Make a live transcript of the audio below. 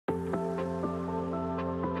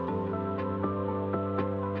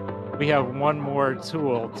we have one more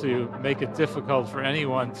tool to make it difficult for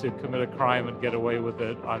anyone to commit a crime and get away with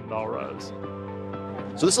it on Melrose.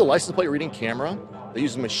 So this is a license plate reading camera that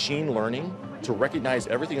uses machine learning to recognize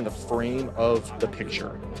everything in the frame of the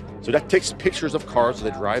picture. So that takes pictures of cars as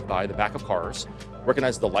they drive by, the back of cars,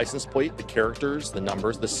 recognize the license plate, the characters, the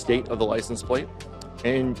numbers, the state of the license plate,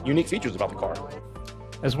 and unique features about the car.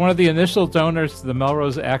 As one of the initial donors to the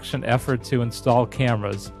Melrose Action effort to install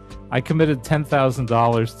cameras, I committed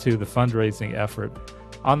 $10,000 to the fundraising effort,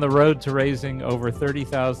 on the road to raising over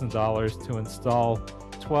 $30,000 to install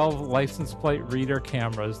 12 license plate reader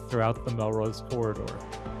cameras throughout the Melrose corridor.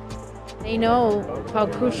 They know how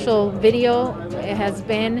crucial video has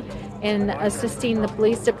been in assisting the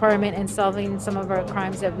police department in solving some of our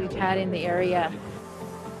crimes that we've had in the area.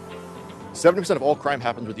 70% of all crime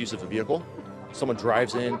happens with use of a vehicle. Someone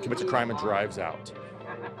drives in, commits a crime, and drives out.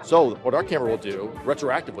 So what our camera will do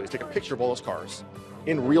retroactively is take a picture of all those cars.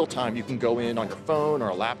 In real time, you can go in on your phone or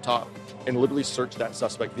a laptop and literally search that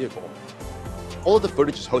suspect vehicle. All of the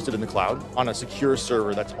footage is hosted in the cloud on a secure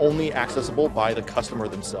server that's only accessible by the customer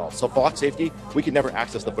themselves. So for Fox safety, we can never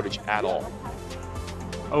access the footage at all.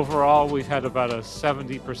 Overall, we've had about a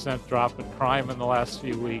 70% drop in crime in the last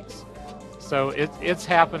few weeks. So it's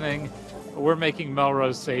happening. We're making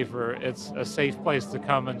Melrose safer. It's a safe place to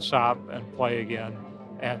come and shop and play again.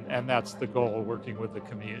 And that's the goal, working with the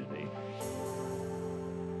community.